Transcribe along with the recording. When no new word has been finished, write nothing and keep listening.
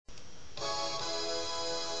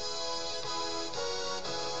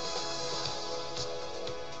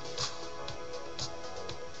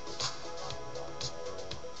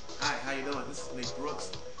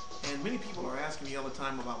asking me all the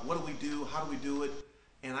time about what do we do, how do we do it,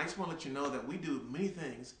 and I just want to let you know that we do many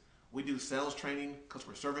things. We do sales training,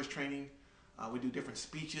 customer service training, we do different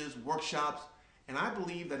speeches, workshops, and I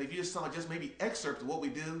believe that if you just saw just maybe excerpts of what we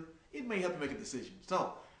do, it may help you make a decision.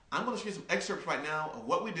 So I'm going to show you some excerpts right now of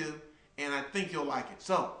what we do, and I think you'll like it.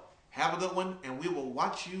 So have a good one, and we will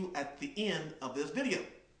watch you at the end of this video.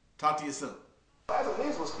 Talk to you soon. As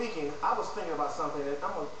Aziz was speaking, I was thinking about something, and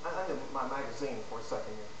I need my magazine for a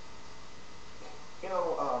second here. You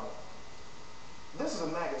know, this is a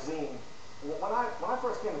magazine. When I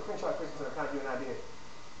first came to Crenshaw Christian Center, kind of give you an idea,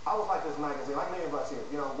 I was like this magazine, like many of us here.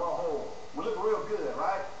 You know, whoa, we look real good,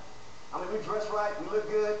 right? I mean, we dress right, we look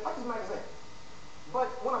good, like this magazine. But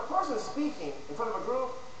when a person is speaking in front of a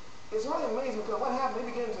group, it's really amazing because what happens, they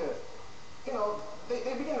begin to, you know,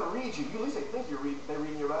 they begin to read you. At least they think they're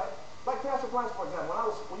reading you, right? Like Pastor Price, for example,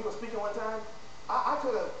 when you were speaking one time, I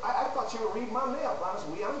thought you were reading my mail, but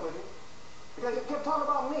honestly, I was with you. Because you kept talking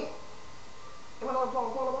about me. You know what I'm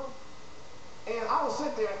talking about? And I would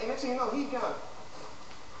sit there, and next thing you know, he'd kind of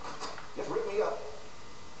just rip me up.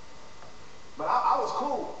 But I was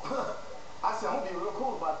cool. I said, I'm going to be real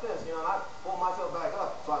cool about this, you know, and I pulled myself back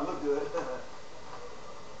up so I look good.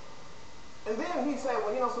 And then he said,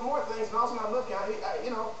 well, you know, some more things, and also I'm looking,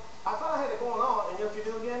 you know, I thought I had it going on, and you know what you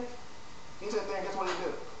do again? He said, then guess what he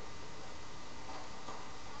did?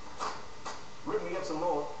 Rip me up some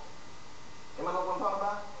more. Am I know what I'm talking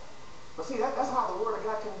about? But see, that's how the Word of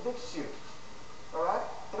God convicts you. All right?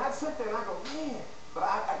 And I'd sit there and I go, man. But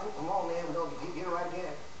I go, come on, man, we're going to get it right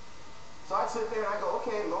again. So I'd sit there and I go,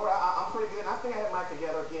 okay, Lord, I'm pretty good. And I think I had my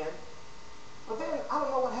together again. But then, I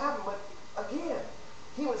don't know what happened, but again,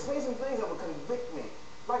 he would say some things that would convict me.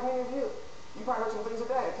 Like many of you. You probably heard some things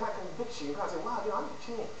today that kind of convicts you. You kind of say, wow, you know, I need to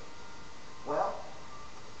change. Well,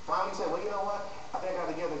 finally he said, well, you know what? I think I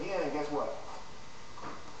got it together again, and guess what?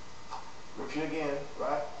 Rips you again,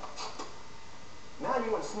 right? Now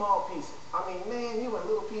you're in small pieces. I mean, man, you in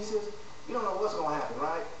little pieces. You don't know what's going to happen,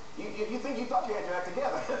 right? You think you thought you had your act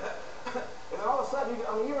together. And then all of a sudden,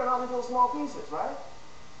 you're in all these little small pieces, right?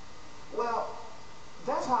 Well,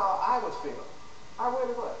 that's how I would feel. I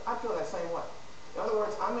really would. I feel that same way. In other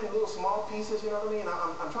words, I'm in little small pieces, you know what I mean?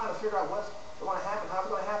 I'm trying to figure out what's going to happen, how it's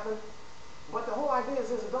going to happen. But the whole idea is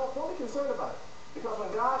don't be concerned about it. Because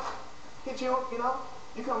when God hits you, you know,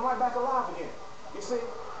 you come right back alive again. You see?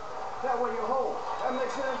 That way you're whole. That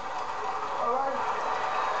makes sense? All right?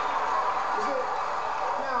 You see?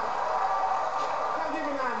 Now, kind of give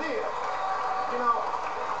you an idea. You know,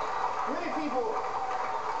 many people,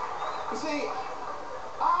 you see,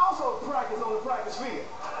 I also practice on the practice field.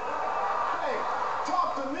 Hey,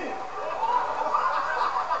 talk to me.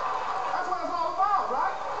 That's what it's all about,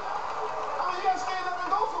 right? I mean, you got to stand up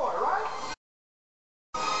and go for it, right?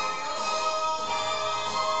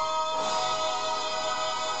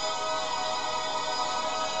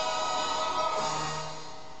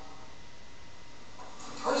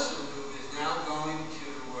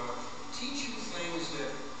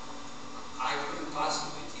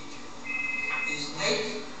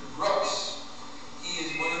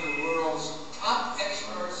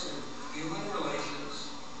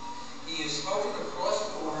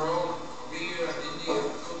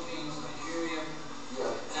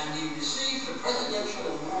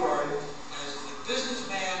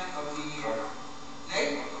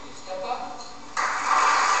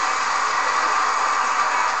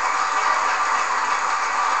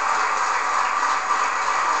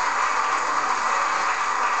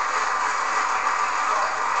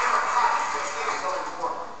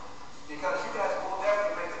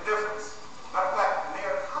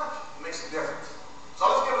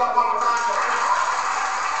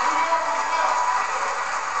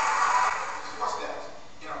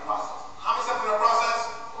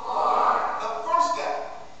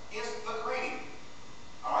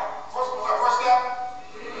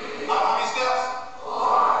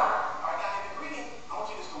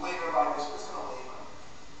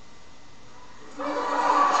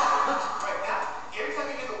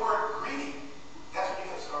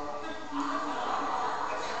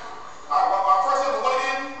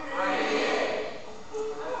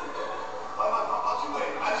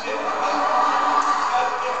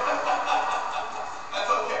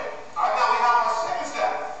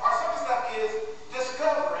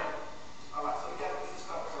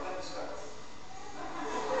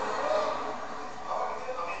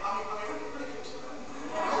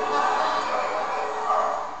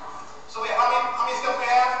 How many steps we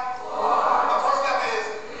have?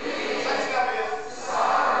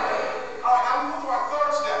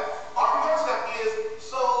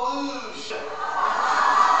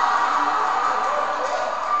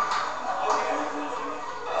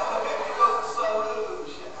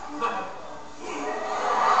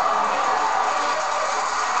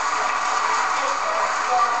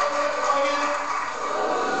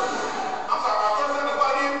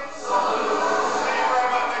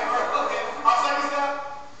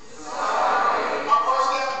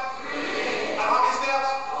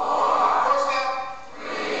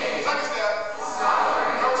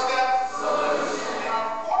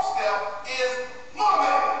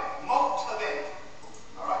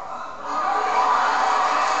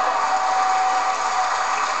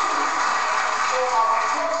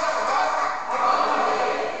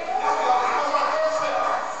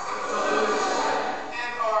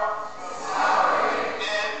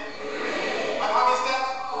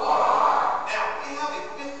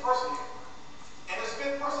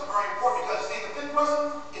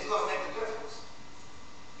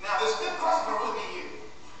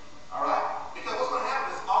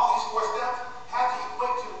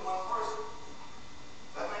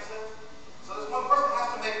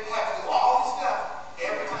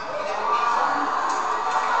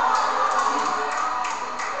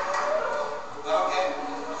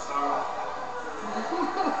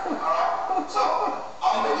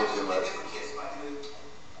 so much.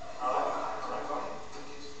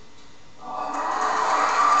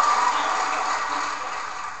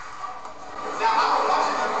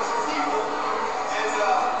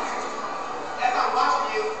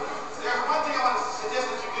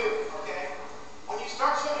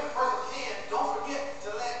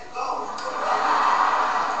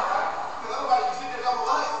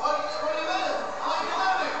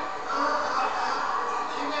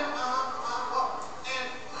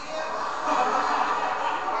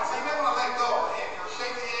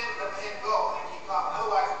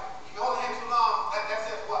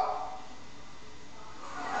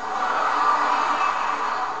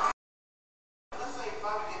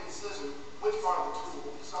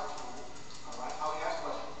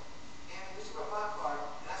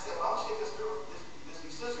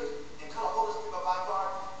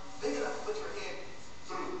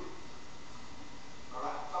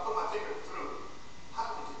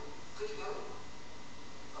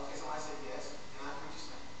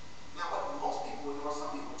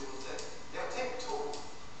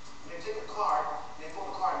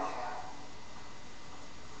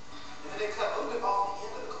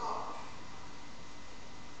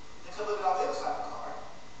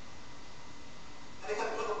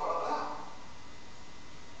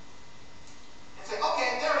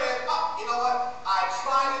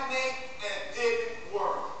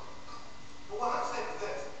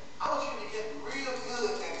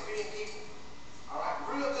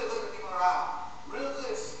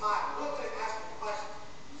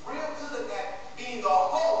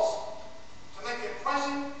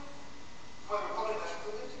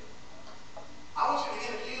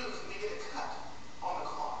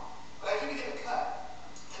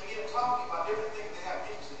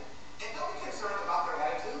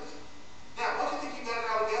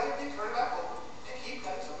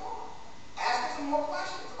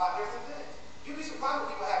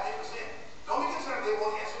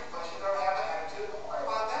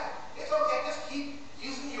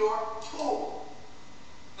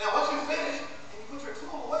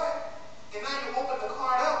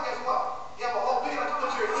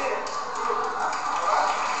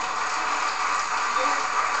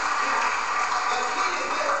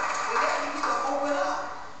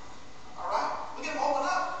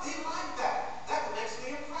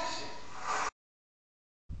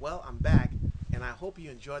 Well, I'm back, and I hope you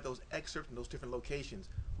enjoyed those excerpts from those different locations.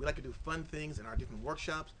 We like to do fun things in our different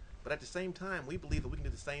workshops, but at the same time, we believe that we can do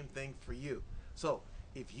the same thing for you. So,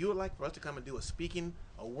 if you would like for us to come and do a speaking,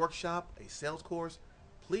 a workshop, a sales course,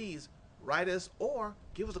 please write us or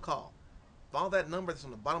give us a call. Follow that number that's on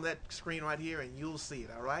the bottom of that screen right here, and you'll see it,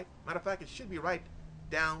 all right? Matter of fact, it should be right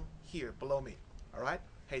down here below me, all right?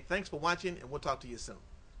 Hey, thanks for watching, and we'll talk to you soon.